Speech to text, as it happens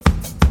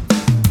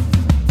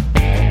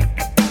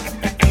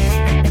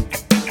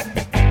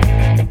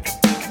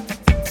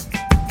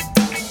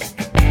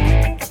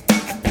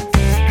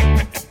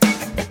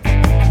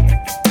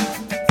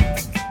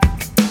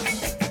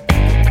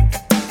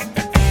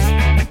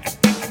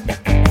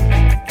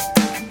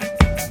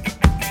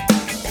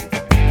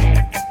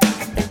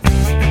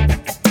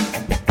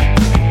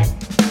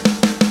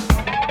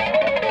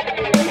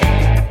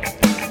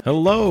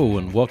Hello,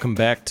 and welcome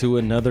back to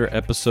another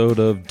episode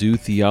of Do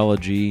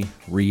Theology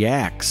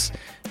Reacts.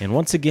 And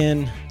once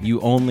again, you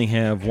only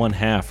have one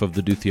half of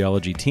the Do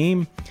Theology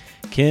team.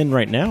 Ken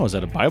right now is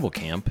at a Bible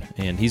camp,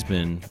 and he's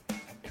been,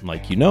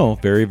 like you know,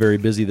 very, very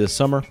busy this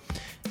summer.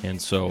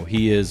 And so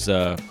he is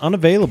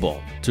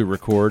unavailable to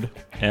record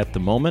at the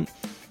moment.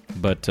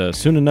 But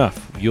soon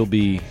enough, you'll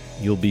be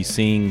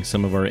seeing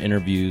some of our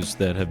interviews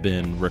that have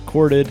been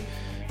recorded,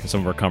 and some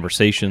of our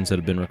conversations that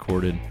have been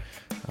recorded,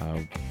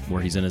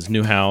 where he's in his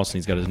new house and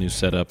he's got his new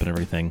setup and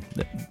everything.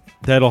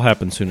 That'll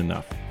happen soon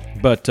enough.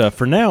 But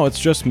for now, it's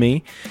just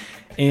me,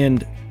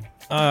 and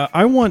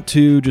I want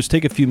to just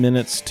take a few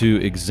minutes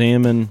to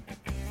examine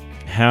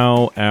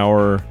how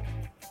our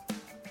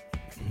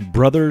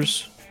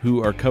brothers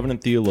who are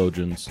covenant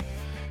theologians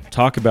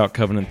talk about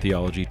covenant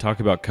theology, talk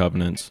about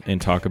covenants,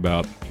 and talk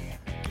about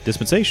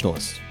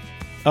dispensationalists,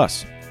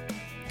 us.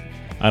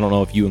 I don't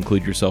know if you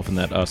include yourself in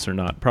that us or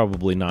not.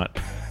 Probably not.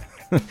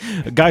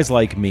 Guys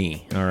like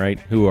me, all right,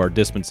 who are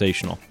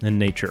dispensational in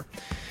nature.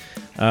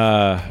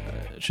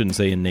 Shouldn't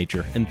say in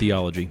nature, in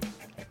theology.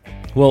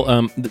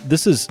 Well,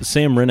 this is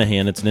Sam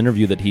Renihan. It's an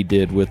interview that he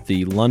did with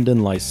the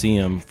London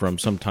Lyceum from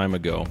some time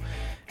ago.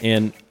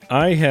 And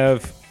I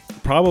have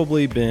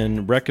probably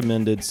been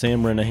recommended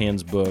Sam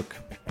Renihan's book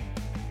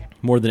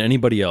more than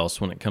anybody else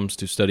when it comes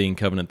to studying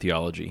covenant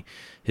theology.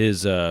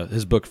 His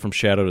book, From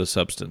Shadow to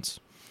Substance.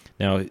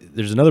 Now,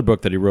 there's another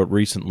book that he wrote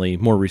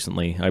more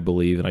recently, I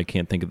believe, and I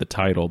can't think of the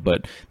title,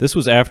 but this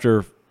was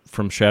after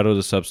From Shadow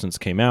to Substance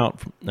came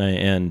out,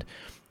 and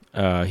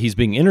he's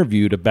being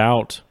interviewed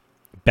about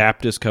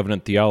Baptist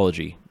covenant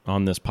theology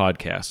on this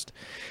podcast.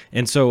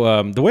 And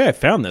so the way I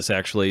found this,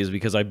 actually, is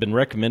because I've been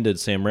recommended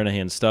Sam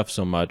Renihan's stuff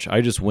so much,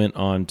 I just went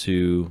on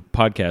to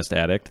Podcast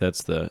Addict.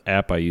 That's the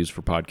app I use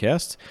for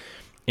podcasts.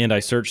 And I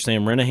searched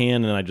Sam Renihan,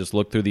 and I just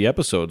looked through the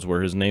episodes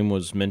where his name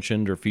was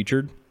mentioned or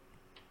featured.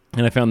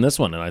 And I found this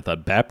one, and I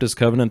thought, Baptist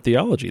covenant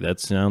theology. That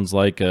sounds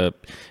like an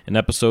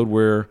episode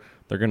where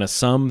they're going to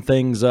sum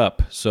things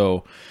up.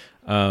 So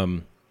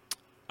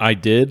I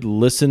did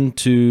listen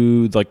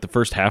to like the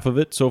first half of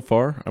it so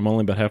far. I'm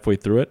only about halfway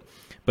through it.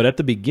 But at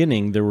the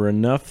beginning, there were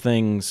enough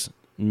things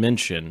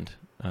mentioned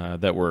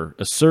that were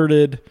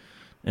asserted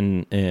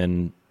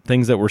and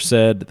things that were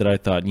said that I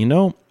thought,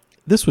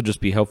 this would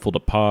just be helpful to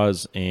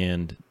pause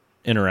and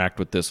interact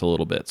with this a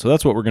little bit. So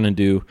that's what we're going to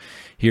do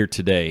here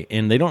today.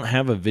 And they don't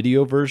have a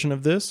video version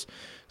of this,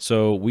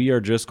 so we are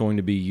just going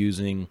to be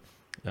using,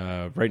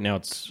 right now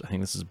I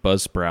think this is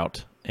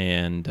Buzzsprout,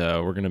 and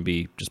we're going to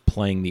be just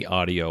playing the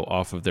audio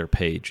off of their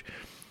page.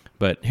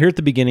 But here at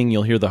the beginning,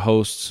 you'll hear the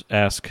hosts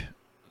ask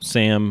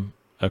Sam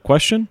a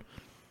question,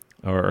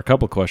 or a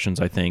couple questions,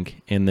 I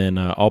think, and then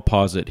I'll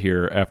pause it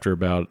here after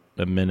about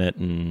a minute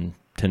and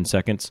 10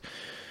 seconds.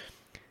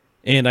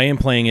 And I am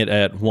playing it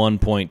at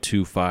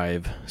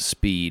 1.25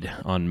 speed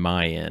on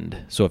my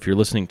end. So if you're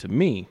listening to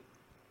me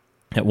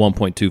at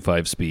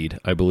 1.25 speed,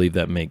 I believe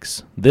that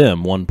makes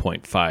them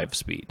 1.5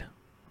 speed.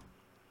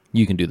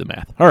 You can do the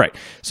math. All right,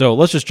 so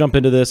let's just jump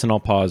into this, and I'll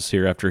pause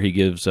here after he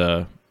gives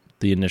the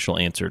initial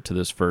answer to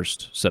this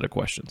first set of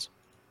questions.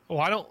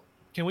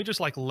 Can we just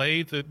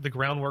lay the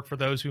groundwork for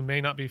those who may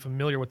not be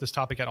familiar with this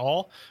topic at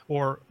all,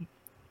 or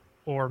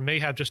may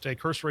have just a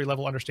cursory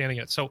level understanding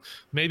it? So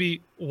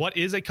maybe what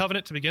is a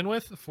covenant to begin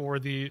with for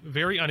the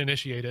very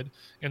uninitiated,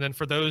 and then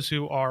for those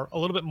who are a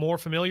little bit more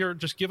familiar,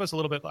 just give us a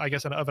little bit, I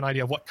guess, of an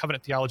idea of what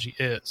covenant theology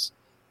is.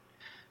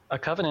 A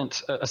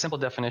covenant, a simple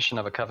definition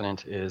of a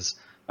covenant is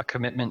a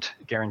commitment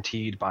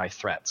guaranteed by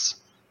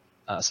threats.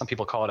 Some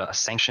people call it a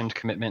sanctioned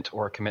commitment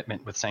or a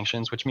commitment with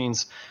sanctions, which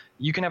means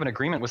you can have an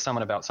agreement with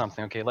someone about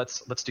something. Okay,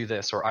 let's do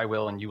this, or I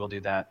will and you will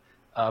do that.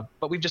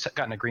 But we've just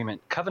got an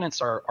agreement.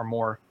 Covenants are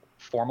more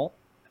formal,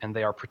 and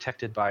they are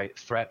protected by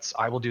threats.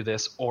 I will do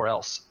this, or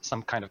else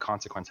some kind of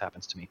consequence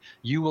happens to me.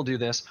 You will do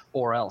this,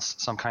 or else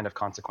some kind of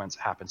consequence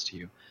happens to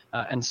you.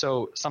 And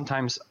so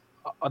sometimes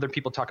other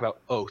people talk about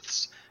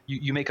oaths.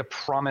 You make a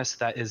promise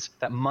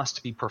that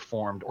must be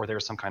performed, or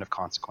there's some kind of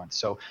consequence.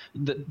 So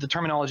the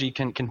terminology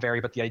can vary,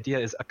 but the idea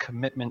is a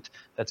commitment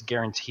that's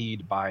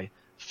guaranteed by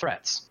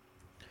threats.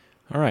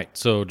 All right,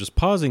 so just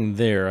pausing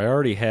there, I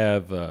already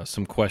have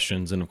some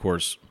questions, and of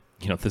course,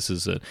 this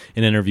is an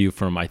interview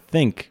from, I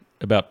think,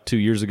 about 2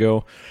 years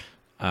ago.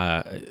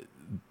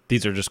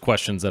 These are just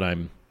questions that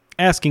I'm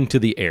asking to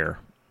the air,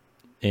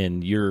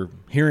 and you're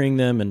hearing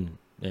them,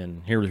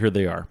 and here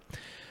they are.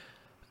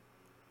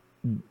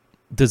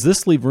 Does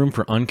this leave room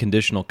for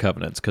unconditional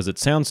covenants? Because it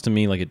sounds to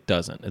me like it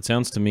doesn't. It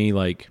sounds to me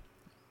like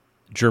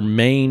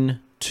germane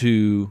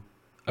to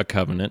a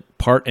covenant,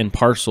 part and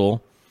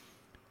parcel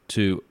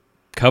to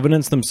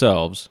covenants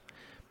themselves,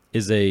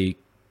 is a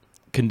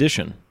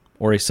condition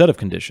or a set of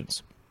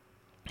conditions.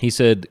 He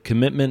said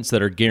commitments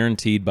that are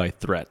guaranteed by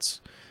threats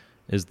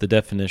is the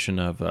definition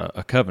of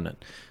a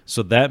covenant.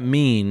 So that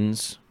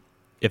means,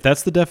 if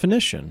that's the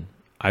definition,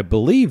 I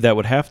believe that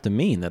would have to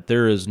mean that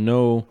there is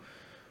no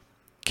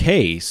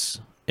case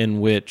in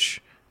which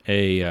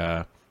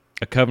a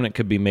covenant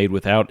could be made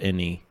without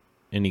any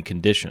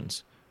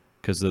conditions,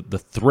 because the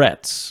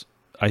threats,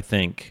 I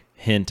think,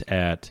 hint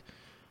at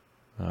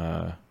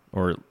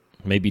or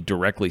maybe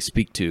directly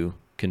speak to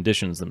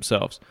conditions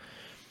themselves.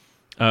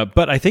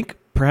 But I think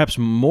perhaps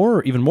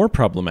even more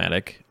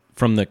problematic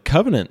from the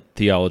covenant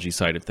theology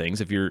side of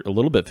things, if you're a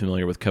little bit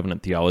familiar with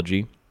covenant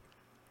theology,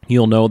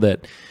 you'll know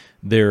that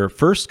their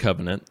first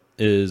covenant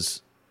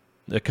is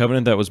a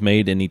covenant that was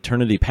made in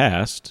eternity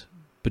past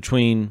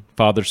between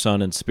Father,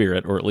 Son, and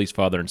Spirit, or at least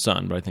Father and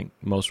Son, but I think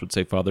most would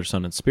say Father,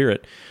 Son, and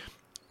Spirit,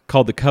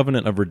 called the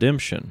covenant of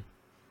redemption.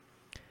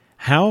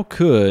 How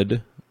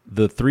could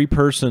the three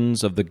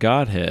persons of the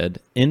Godhead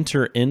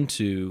enter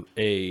into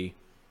a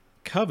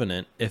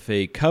covenant if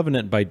a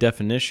covenant by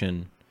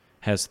definition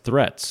has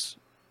threats?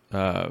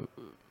 I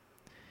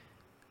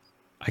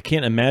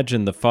can't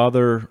imagine the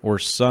Father or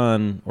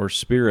Son or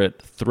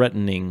Spirit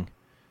threatening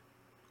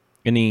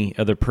any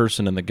other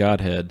person in the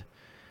Godhead.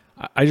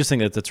 I just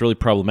think that that's really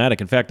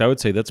problematic. In fact, I would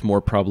say that's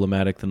more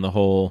problematic than the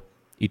whole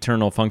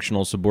eternal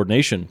functional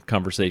subordination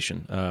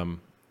conversation.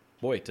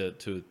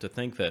 To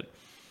think that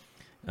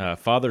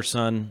Father,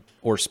 Son,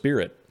 or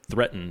Spirit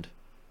threatened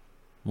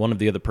one of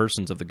the other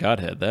persons of the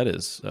Godhead,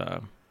 that's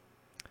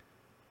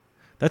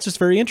just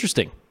very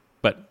interesting.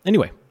 But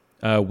anyway,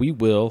 we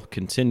will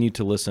continue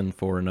to listen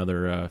for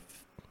another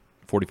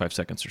 45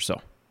 seconds or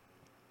so.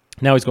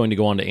 Now he's going to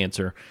go on to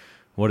answer,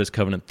 what is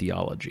covenant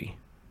theology?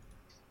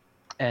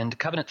 And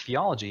covenant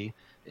theology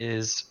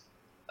is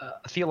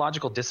a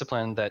theological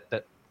discipline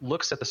that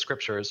looks at the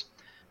scriptures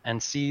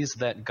and sees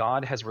that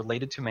God has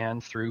related to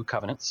man through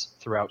covenants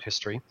throughout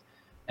history,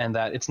 and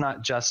that it's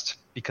not just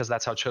because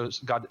that's how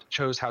God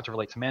chose how to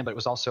relate to man, but it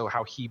was also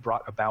how he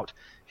brought about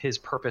his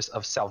purpose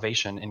of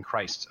salvation in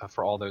Christ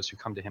for all those who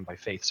come to him by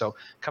faith. So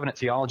covenant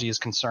theology is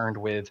concerned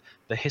with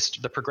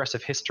the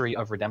progressive history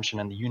of redemption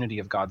and the unity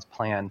of God's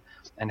plan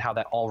and how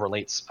that all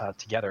relates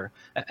together,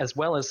 as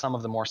well as some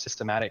of the more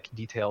systematic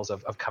details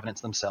of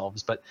covenants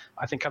themselves. But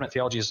I think covenant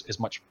theology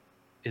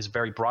is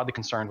very broadly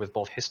concerned with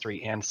both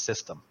history and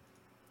system.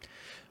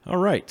 All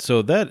right.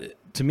 So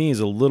that, to me, is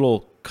a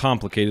little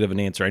complicated of an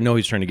answer. I know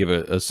he's trying to give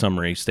a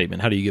summary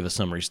statement. How do you give a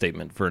summary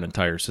statement for an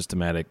entire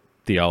systematic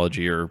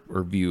theology or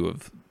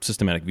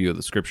systematic view of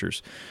the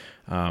scriptures?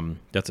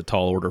 That's a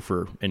tall order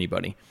for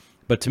anybody.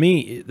 But to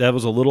me, that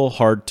was a little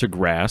hard to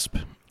grasp,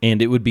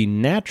 and it would be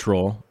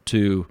natural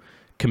to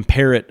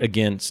compare it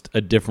against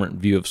a different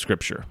view of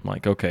scripture.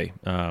 Like, okay,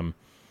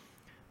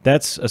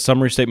 that's a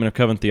summary statement of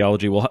covenant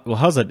theology. Well,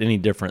 how's that any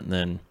different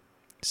than,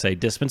 say,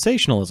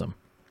 dispensationalism?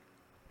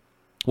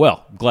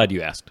 Well, glad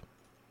you asked.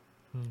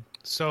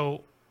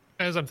 So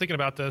as I'm thinking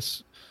about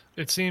this,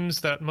 it seems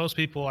that most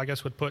people, I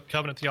guess, would put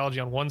covenant theology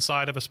on one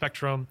side of a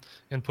spectrum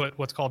and put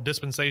what's called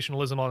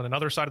dispensationalism on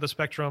another side of the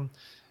spectrum.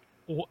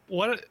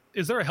 What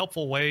is there a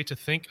helpful way to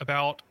think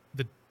about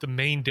the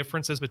main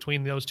differences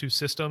between those two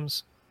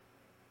systems?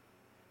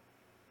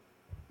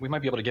 We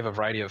might be able to give a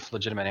variety of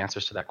legitimate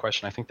answers to that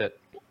question. I think that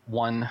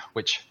one,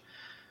 which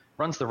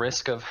runs the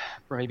risk of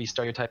maybe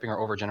stereotyping or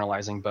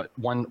overgeneralizing, but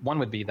one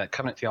would be that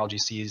covenant theology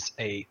sees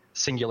a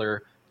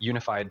singular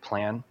unified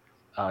plan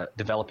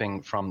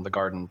developing from the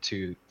garden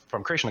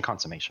from creation to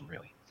consummation,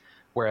 really.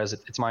 Whereas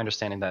it's my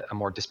understanding that a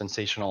more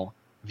dispensational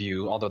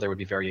view, although there would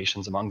be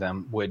variations among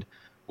them, would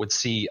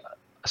see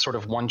a sort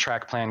of one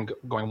track plan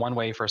going one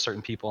way for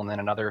certain people and then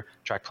another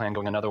track plan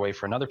going another way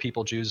for another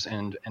people, Jews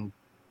and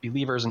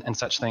believers and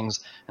such things.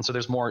 And so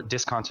there's more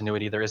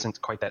discontinuity. There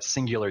isn't quite that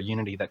singular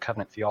unity that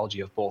covenant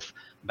theology of both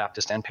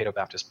Baptist and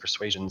Paedo-Baptist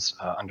persuasions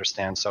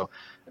understand. So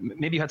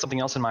maybe you had something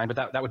else in mind,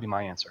 but that would be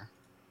my answer.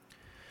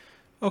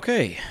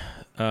 Okay.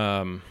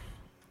 Well,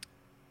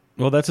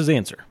 that's his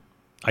answer.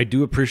 I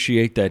do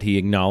appreciate that he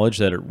acknowledged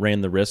that it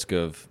ran the risk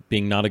of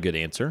being not a good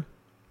answer,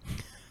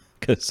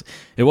 because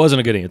it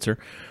wasn't a good answer,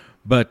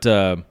 but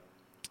that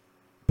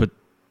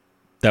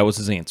was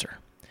his answer.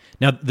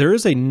 Now, there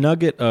is a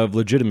nugget of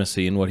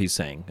legitimacy in what he's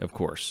saying, of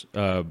course.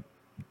 In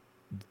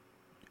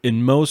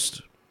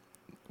most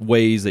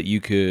ways that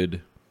you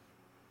could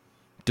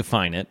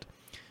define it,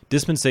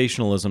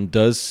 dispensationalism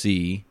does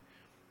see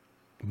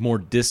more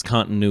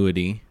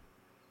discontinuity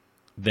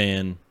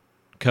than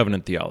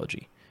covenant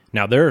theology.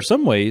 Now, there are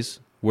some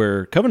ways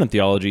where covenant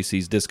theology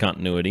sees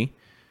discontinuity,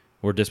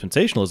 where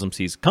dispensationalism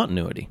sees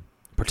continuity,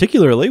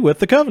 particularly with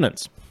the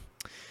covenants.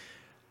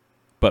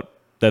 But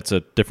that's a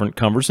different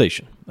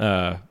conversation.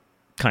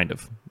 Kind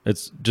of.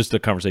 It's just a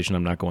conversation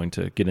I'm not going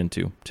to get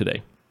into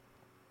today.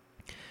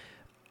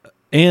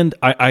 And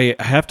I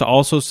have to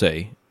also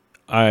say,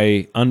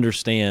 I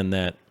understand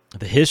that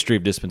the history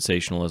of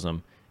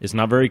dispensationalism is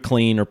not very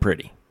clean or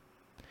pretty.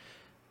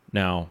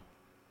 Now,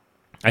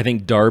 I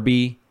think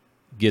Darby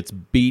gets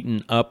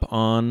beaten up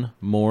on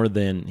more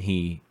than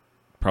he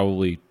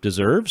probably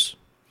deserves.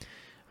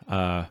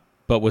 But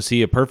was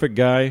he a perfect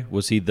guy?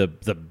 Was he the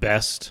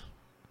best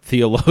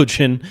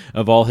theologian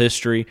of all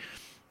history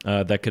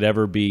that could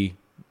ever be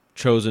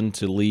chosen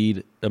to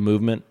lead a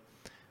movement?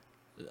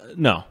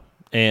 No.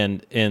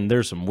 And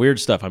there's some weird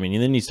stuff. I mean,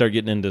 and then you start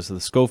getting into the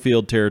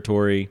Schofield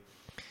territory,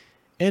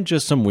 and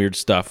just some weird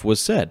stuff was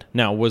said.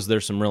 Now, was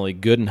there some really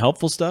good and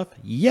helpful stuff?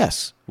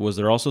 Yes. Was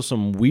there also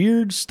some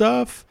weird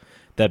stuff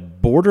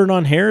that bordered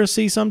on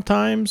heresy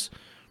sometimes?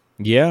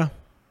 Yeah.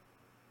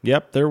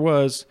 Yep, there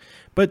was.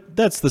 But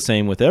that's the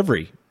same with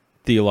every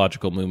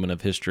theological movement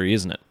of history,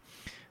 isn't it?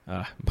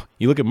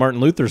 You look at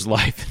Martin Luther's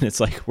life, and it's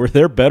like, were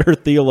there better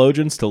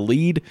theologians to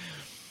lead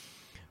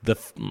the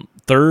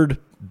third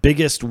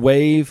biggest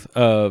wave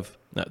of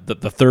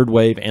the third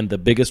wave and the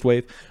biggest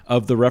wave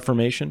of the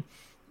Reformation?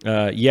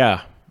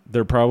 Yeah,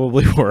 there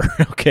probably were.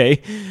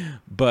 Okay,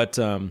 but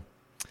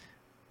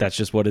that's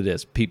just what it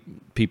is.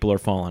 People are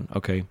fallen.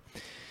 Okay.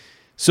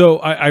 So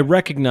I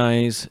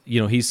recognize,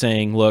 he's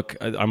saying, look,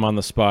 I'm on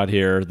the spot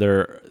here.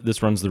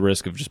 This runs the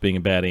risk of just being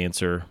a bad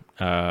answer,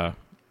 and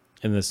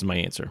this is my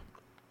answer.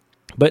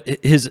 But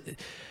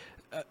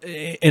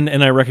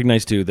and I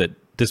recognize too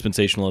that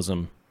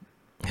dispensationalism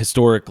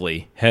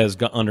historically has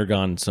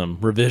undergone some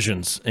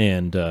revisions,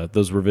 and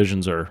those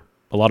revisions are,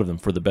 a lot of them,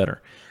 for the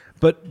better.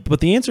 But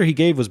the answer he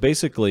gave was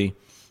basically,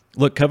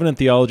 look, covenant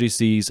theology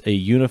sees a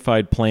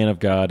unified plan of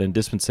God, and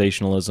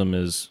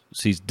dispensationalism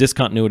sees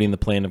discontinuity in the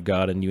plan of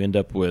God, and you end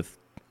up with,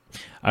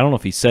 I don't know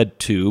if he said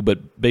two,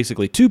 but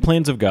basically two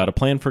plans of God: a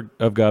plan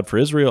of God for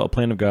Israel, a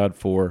plan of God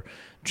for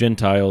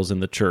Gentiles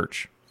in the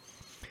church.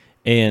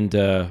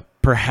 And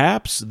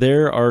perhaps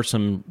there are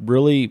some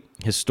really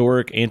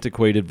historic,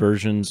 antiquated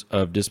versions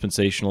of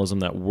dispensationalism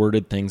that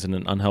worded things in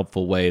an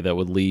unhelpful way that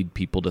would lead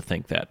people to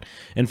think that.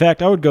 In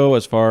fact, I would go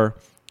as far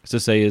to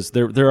say is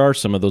there are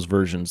some of those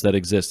versions that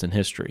exist in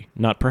history.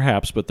 Not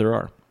perhaps, but there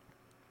are.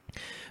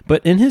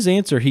 But in his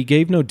answer, he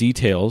gave no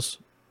details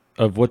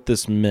of what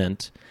this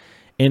meant,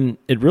 and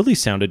it really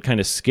sounded kind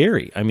of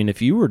scary. I mean,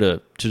 if you were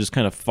to just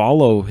kind of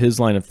follow his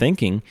line of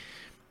thinking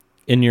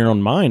in your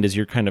own mind as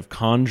you're kind of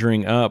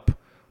conjuring up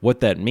what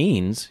that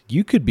means,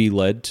 you could be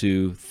led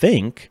to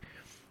think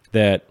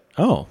that,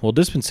 oh, well,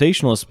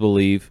 dispensationalists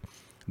believe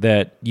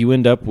that you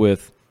end up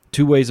with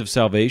two ways of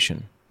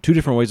salvation, two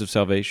different ways of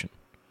salvation.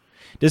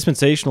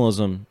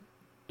 Dispensationalism,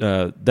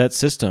 that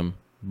system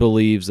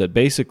believes that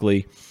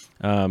basically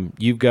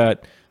you've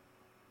got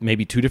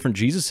maybe two different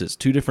Jesuses,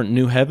 two different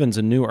new heavens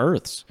and new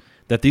earths,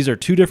 that these are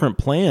two different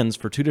plans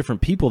for two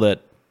different people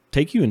that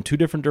take you in two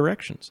different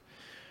directions.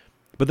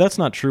 But that's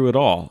not true at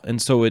all.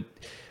 And so it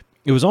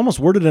was almost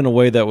worded in a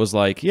way that was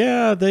like,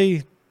 yeah,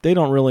 they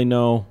don't really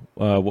know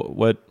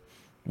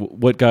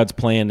what God's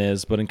plan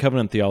is, but in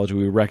covenant theology,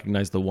 we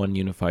recognize the one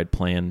unified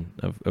plan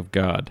of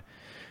God.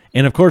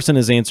 And of course, in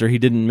his answer, he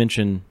didn't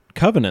mention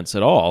covenants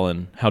at all,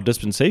 and how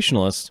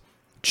dispensationalists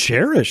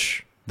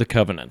cherish the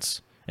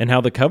covenants, and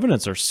how the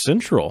covenants are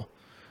central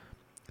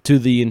to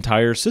the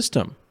entire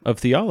system of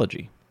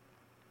theology.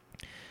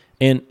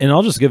 And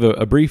I'll just give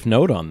a brief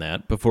note on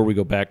that before we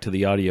go back to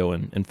the audio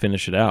and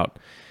finish it out.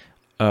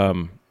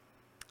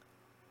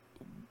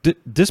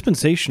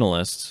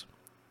 Dispensationalists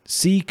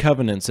see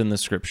covenants in the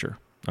Scripture,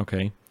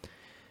 okay?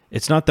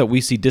 It's not that we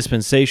see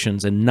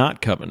dispensations and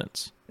not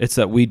covenants. It's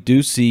that we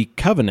do see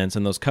covenants,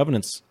 and those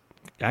covenants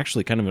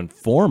actually kind of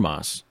inform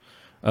us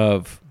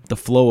of the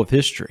flow of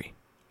history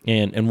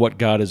and what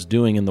God is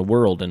doing in the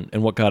world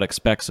and what God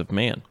expects of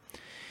man.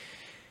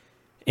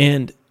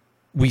 And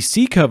we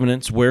see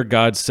covenants where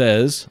God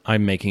says,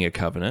 I'm making a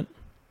covenant,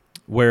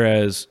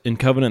 whereas in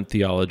covenant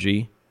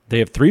theology, they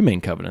have three main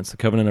covenants: the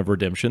covenant of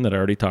redemption that I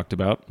already talked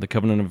about, the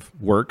covenant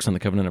of works, and the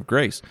covenant of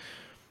grace.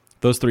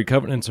 Those three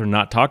covenants are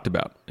not talked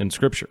about in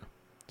Scripture.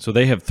 So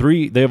they have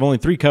only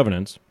three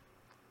covenants,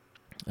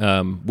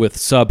 with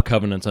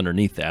sub-covenants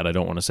underneath that. I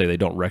don't want to say they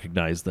don't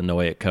recognize the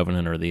Noahic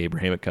covenant or the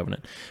Abrahamic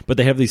covenant, but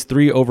they have these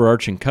three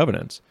overarching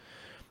covenants,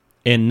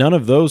 and none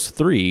of those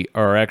three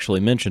are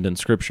actually mentioned in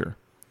Scripture.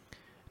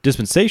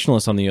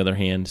 Dispensationalists, on the other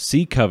hand,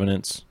 see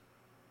covenants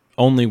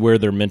only where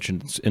they're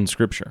mentioned in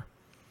Scripture,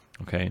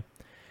 okay?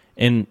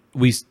 And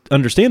we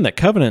understand that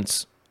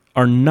covenants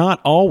are not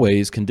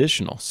always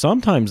conditional.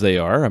 Sometimes they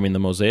are. I mean, the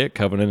Mosaic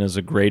covenant is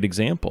a great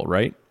example,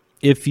 right?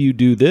 If you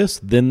do this,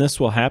 then this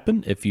will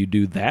happen. If you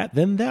do that,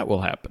 then that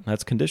will happen.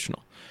 That's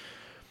conditional.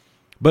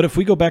 But if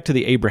we go back to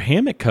the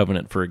Abrahamic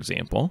covenant, for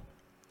example,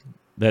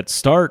 that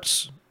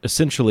starts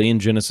essentially in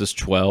Genesis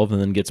 12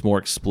 and then gets more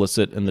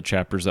explicit in the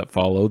chapters that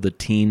follow, the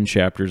teen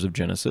chapters of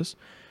Genesis,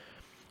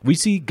 we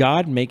see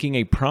God making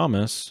a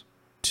promise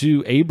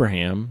to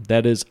Abraham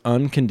that is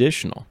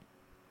unconditional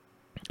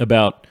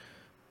about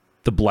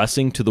the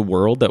blessing to the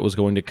world that was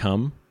going to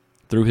come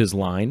through his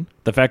line,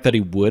 the fact that he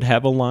would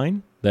have a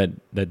line,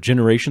 that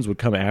generations would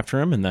come after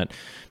him and that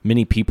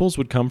many peoples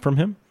would come from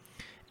him,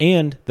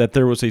 and that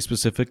there was a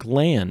specific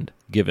land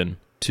given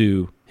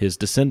to his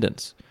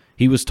descendants.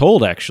 He was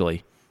told,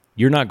 actually,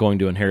 you're not going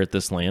to inherit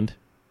this land.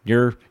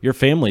 Your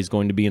family's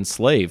going to be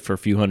enslaved for a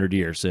few hundred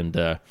years, and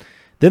then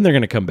they're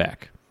going to come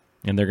back,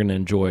 and they're going to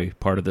enjoy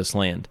part of this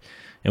land.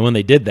 And when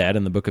they did that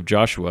in the book of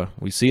Joshua,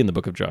 we see in the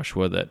book of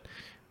Joshua that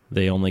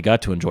they only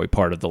got to enjoy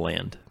part of the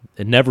land.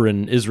 And never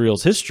in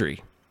Israel's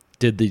history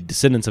did the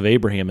descendants of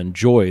Abraham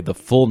enjoy the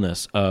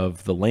fullness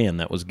of the land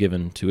that was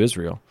given to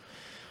Israel.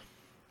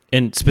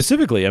 And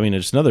specifically, I mean,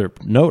 just another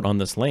note on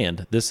this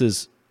land, this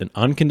is an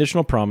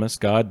unconditional promise,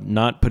 God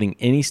not putting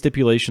any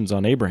stipulations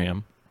on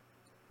Abraham.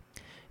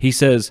 He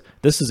says,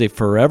 this is a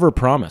forever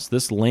promise.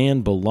 This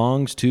land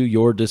belongs to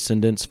your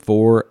descendants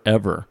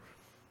forever.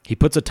 He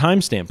puts a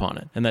timestamp on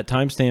it, and that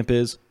timestamp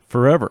is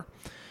forever.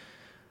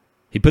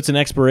 He puts an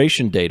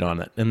expiration date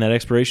on it, and that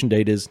expiration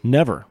date is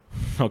never,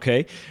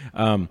 okay?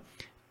 And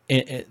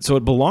so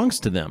it belongs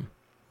to them.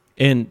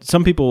 And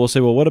some people will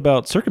say, well, what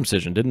about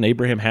circumcision? Didn't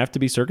Abraham have to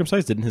be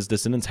circumcised? Didn't his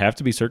descendants have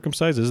to be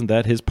circumcised? Isn't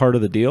that his part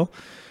of the deal?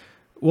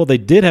 Well, they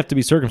did have to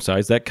be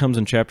circumcised. That comes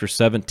in chapter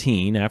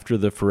 17 after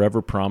the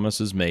forever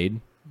promise is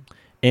made.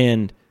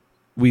 And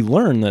we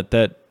learn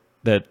that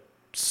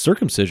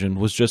circumcision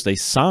was just a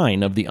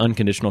sign of the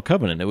unconditional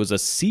covenant. It was a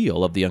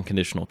seal of the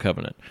unconditional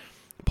covenant.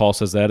 Paul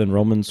says that in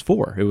Romans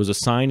 4. It was a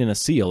sign and a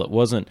seal. It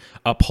wasn't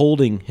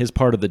upholding his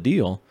part of the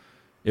deal.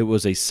 It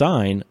was a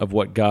sign of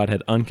what God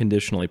had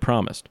unconditionally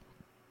promised.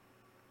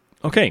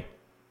 Okay,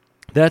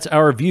 that's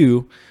our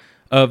view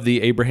of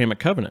the Abrahamic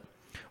covenant.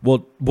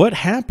 Well, what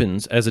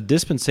happens as a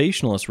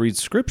dispensationalist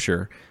reads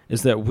Scripture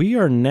is that we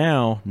are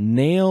now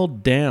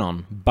nailed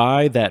down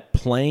by that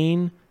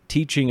plain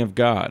teaching of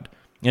God.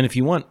 And if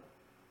you want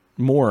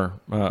more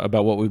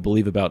about what we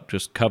believe about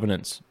just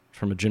covenants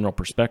from a general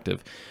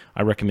perspective,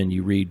 I recommend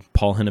you read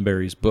Paul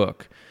Henneberry's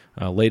book,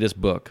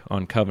 latest book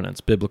on covenants,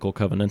 Biblical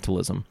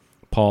Covenantalism,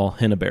 Paul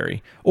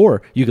Henneberry.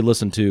 Or you could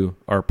listen to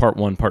our Part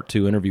 1, Part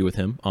 2 interview with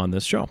him on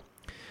this show.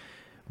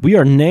 We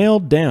are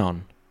nailed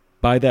down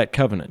by that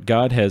covenant.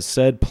 God has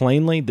said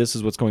plainly, this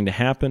is what's going to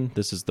happen.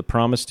 This is the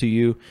promise to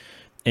you.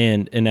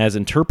 And as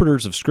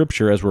interpreters of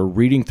Scripture, as we're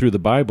reading through the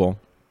Bible,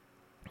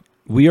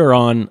 we are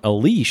on a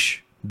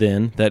leash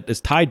then that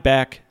is tied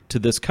back to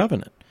this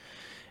covenant.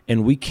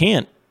 And we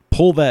can't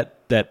pull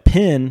that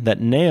pin, that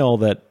nail,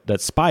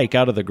 that spike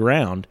out of the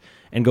ground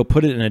and go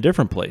put it in a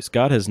different place.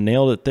 God has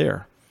nailed it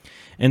there.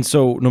 And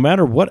so no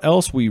matter what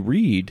else we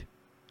read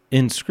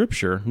in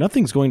Scripture,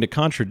 nothing's going to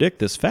contradict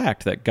this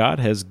fact that God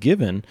has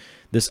given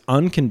this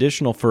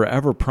unconditional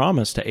forever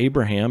promise to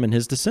Abraham and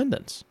his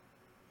descendants.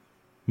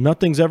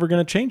 Nothing's ever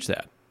going to change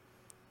that,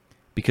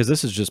 because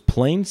this is just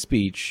plain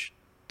speech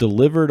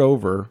delivered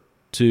over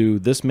to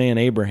this man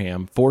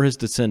Abraham for his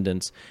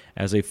descendants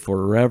as a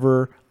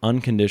forever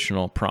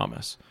unconditional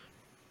promise.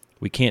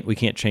 We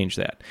can't change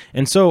that.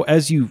 And so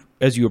as you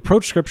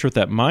approach Scripture with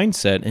that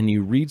mindset and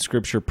you read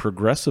Scripture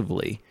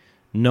progressively,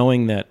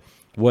 knowing that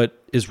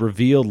what is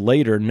revealed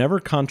later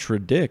never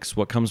contradicts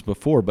what comes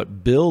before,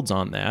 but builds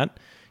on that,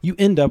 you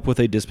end up with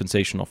a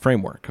dispensational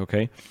framework,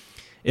 okay?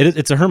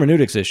 It's a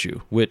hermeneutics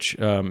issue, which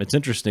it's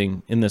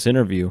interesting in this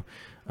interview.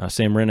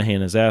 Sam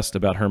Renahan is asked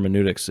about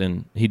hermeneutics,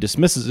 and he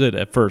dismisses it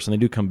at first, and they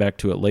do come back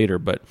to it later,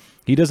 but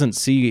he doesn't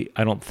see,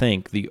 I don't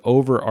think, the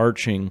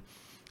overarching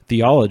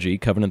theology,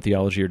 covenant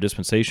theology or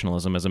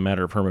dispensationalism, as a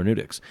matter of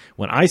hermeneutics.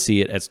 When I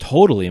see it, it's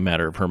totally a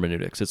matter of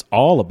hermeneutics. It's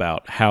all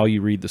about how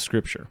you read the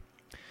Scripture.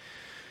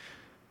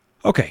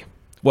 Okay,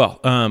 well,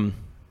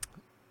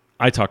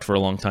 I talked for a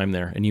long time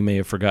there, and you may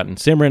have forgotten.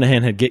 Sam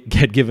Renahan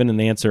had given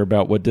an answer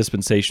about what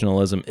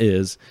dispensationalism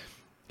is.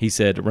 He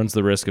said it runs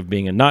the risk of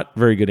being a not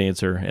very good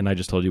answer, and I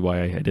just told you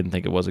why I didn't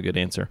think it was a good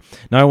answer.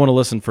 Now I want to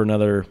listen for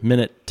another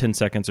minute, 10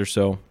 seconds or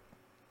so,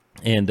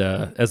 and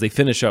as they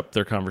finish up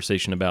their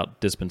conversation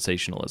about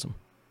dispensationalism.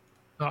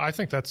 No, I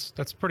think that's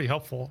pretty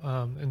helpful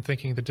in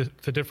thinking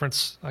the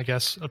difference, I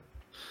guess,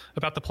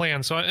 about the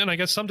plan. So, and I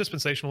guess some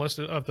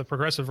dispensationalists of the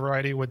progressive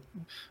variety would,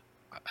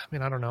 I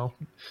don't know,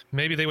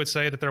 maybe they would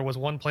say that there was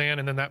one plan,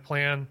 and then that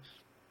plan,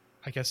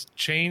 I guess,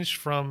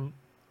 changed from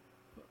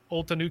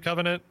Old to New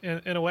Covenant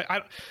in a way.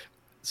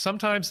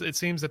 Sometimes it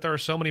seems that there are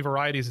so many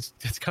varieties,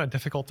 it's kind of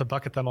difficult to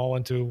bucket them all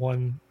into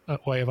one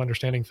way of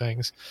understanding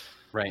things.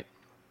 Right.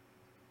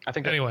 I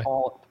think that anyway.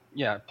 Paul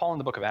in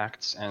the book of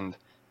Acts and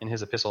in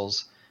his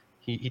epistles,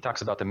 he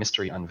talks about the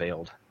mystery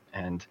unveiled.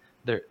 And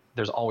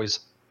there's always,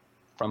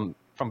 from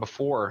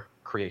before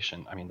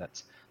creation,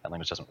 that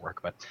language doesn't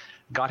work, but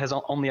God has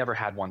only ever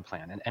had one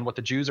plan. And what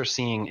the Jews are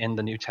seeing in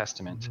the New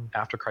Testament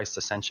after Christ's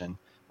ascension,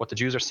 what the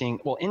Jews are seeing,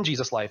 well, in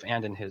Jesus' life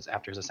and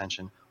after his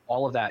ascension,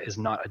 all of that is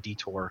not a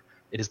detour.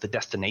 It is the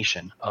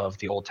destination of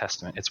the Old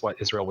Testament. It's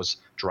what Israel was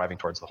driving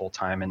towards the whole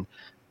time. And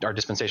our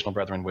dispensational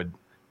brethren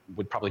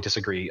would probably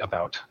disagree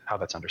about how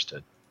that's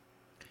understood.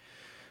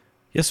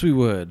 Yes, we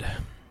would.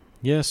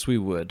 Yes, we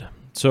would.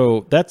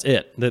 So that's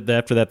it.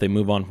 After that, they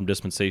move on from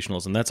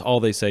dispensationalism. That's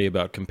all they say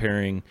about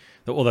comparing.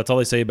 Well, that's all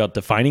they say about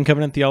defining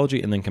covenant theology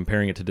and then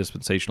comparing it to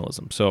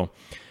dispensationalism. So,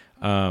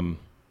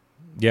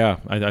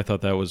 I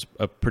thought that was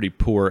a pretty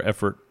poor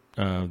effort,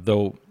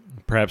 though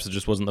perhaps it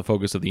just wasn't the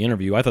focus of the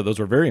interview. I thought those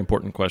were very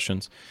important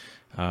questions.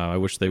 I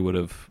wish they would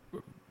have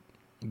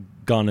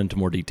gone into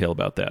more detail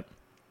about that.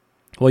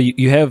 Well,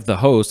 you have the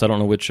host. I don't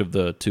know which of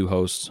the two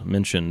hosts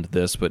mentioned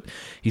this, but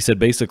he said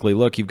basically,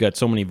 look, you've got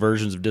so many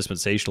versions of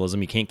dispensationalism,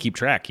 you can't keep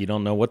track. You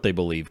don't know what they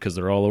believe because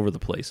they're all over the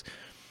place,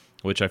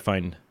 which I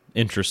find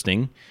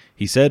interesting.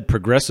 He said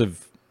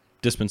progressive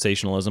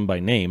dispensationalism by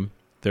name.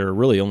 There are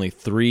really only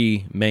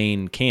three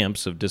main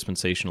camps of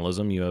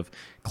dispensationalism. You have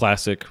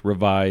classic,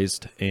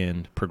 revised,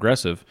 and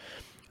progressive.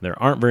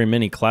 There aren't very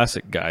many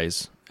classic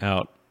guys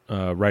out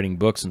writing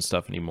books and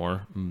stuff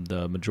anymore.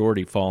 The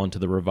majority fall into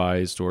the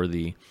revised or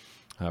the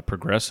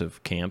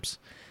progressive camps.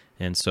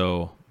 And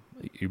so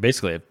you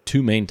basically have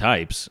two main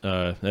types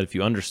that if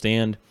you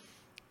understand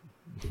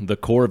the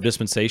core of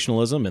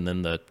dispensationalism and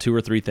then the 2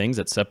 or 3 things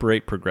that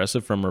separate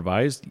progressive from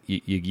revised,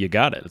 you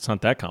got it. It's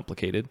not that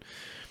complicated.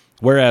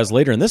 Whereas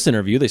later in this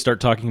interview, they start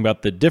talking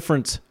about the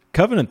different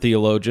covenant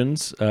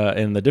theologians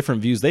and the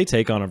different views they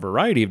take on a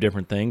variety of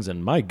different things,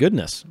 and my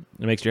goodness,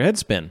 it makes your head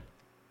spin.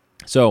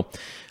 So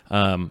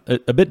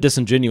a bit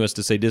disingenuous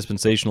to say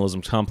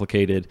dispensationalism is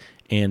complicated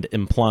and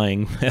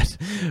implying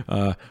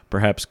that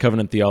perhaps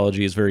covenant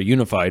theology is very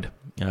unified.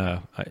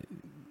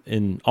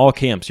 In all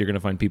camps, you're going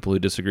to find people who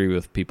disagree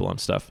with people on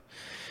stuff.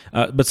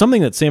 But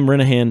something that Sam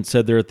Renihan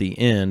said there at the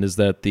end is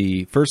that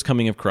the first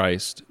coming of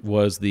Christ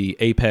was the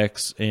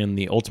apex and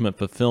the ultimate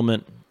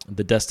fulfillment,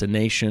 the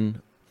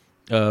destination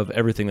of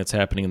everything that's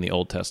happening in the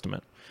Old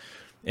Testament.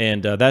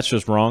 And that's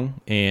just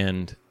wrong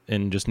and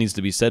just needs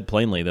to be said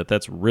plainly that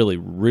that's really,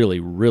 really,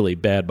 really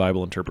bad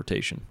Bible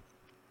interpretation.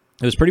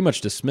 It was pretty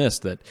much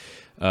dismissed that,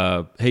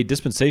 hey,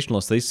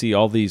 dispensationalists, they see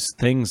all these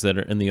things that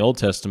are in the Old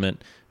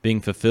Testament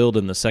being fulfilled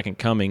in the second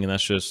coming, and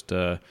that's just,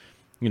 that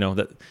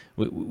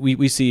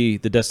we see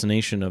the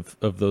destination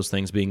of those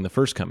things being the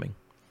first coming.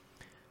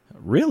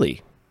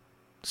 Really?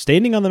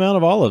 Standing on the Mount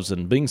of Olives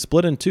and being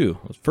split in two,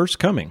 first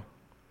coming.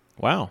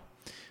 Wow.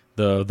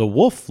 The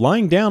wolf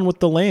lying down with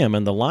the lamb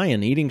and the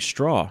lion eating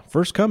straw,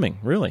 first coming.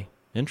 Really?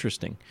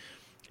 Interesting.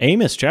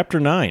 Amos chapter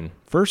 9,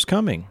 first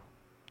coming.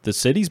 The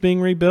cities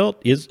being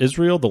rebuilt,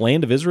 Israel, the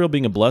land of Israel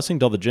being a blessing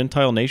to all the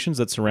Gentile nations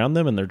that surround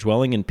them, and they're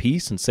dwelling in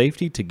peace and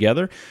safety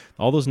together,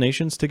 all those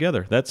nations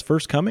together. That's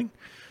first coming.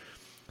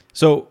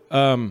 So,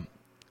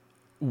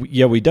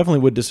 we definitely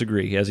would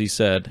disagree, as he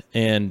said,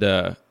 and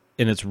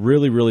it's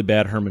really, really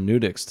bad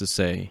hermeneutics to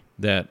say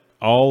that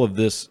all of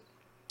this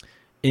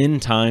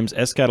end times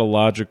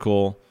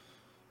eschatological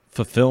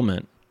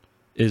fulfillment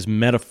is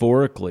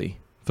metaphorically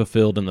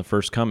fulfilled in the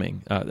first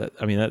coming.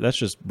 That's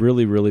just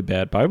really, really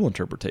bad Bible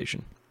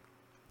interpretation.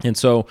 And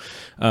so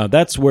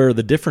that's where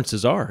the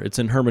differences are. It's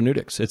in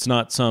hermeneutics. It's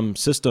not some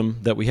system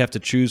that we have to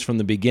choose from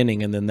the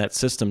beginning, and then that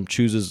system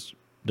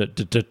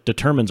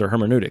determines our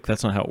hermeneutic.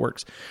 That's not how it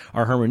works.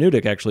 Our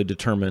hermeneutic actually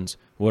determines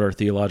what our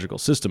theological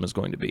system is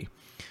going to be.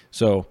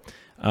 So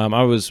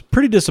I was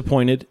pretty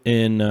disappointed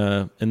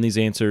in these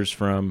answers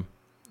from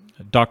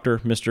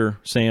Mr.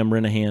 Sam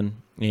Renihan,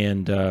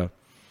 and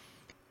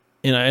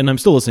I'm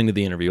still listening to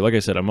the interview. Like I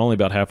said, I'm only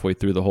about halfway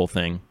through the whole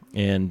thing,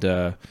 and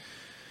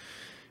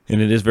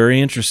it is very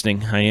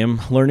interesting. I am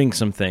learning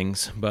some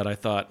things, but I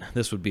thought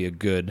this would be a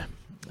good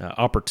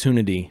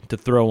opportunity to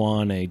throw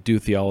on a Do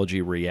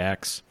Theology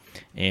Reacts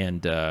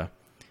and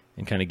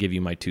kind of give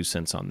you my 2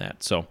 cents on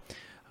that. So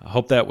I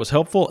hope that was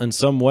helpful in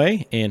some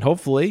way, and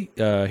hopefully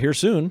here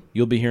soon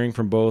you'll be hearing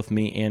from both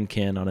me and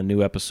Ken on a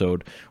new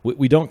episode.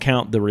 We don't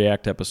count the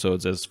React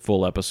episodes as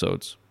full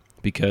episodes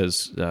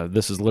because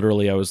this is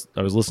literally, I was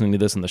listening to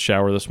this in the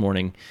shower this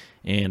morning,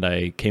 and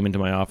I came into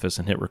my office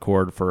and hit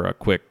record for a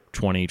quick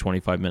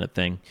 20-25 minute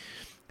thing.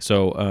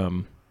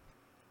 So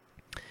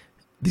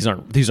these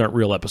aren't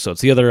real episodes.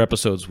 The other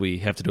episodes, we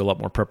have to do a lot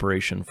more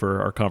preparation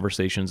for our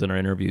conversations and our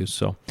interviews.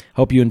 So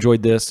hope you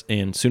enjoyed this,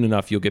 and soon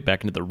enough you'll get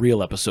back into the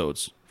real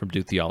episodes from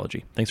Do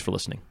Theology. Thanks for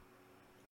listening.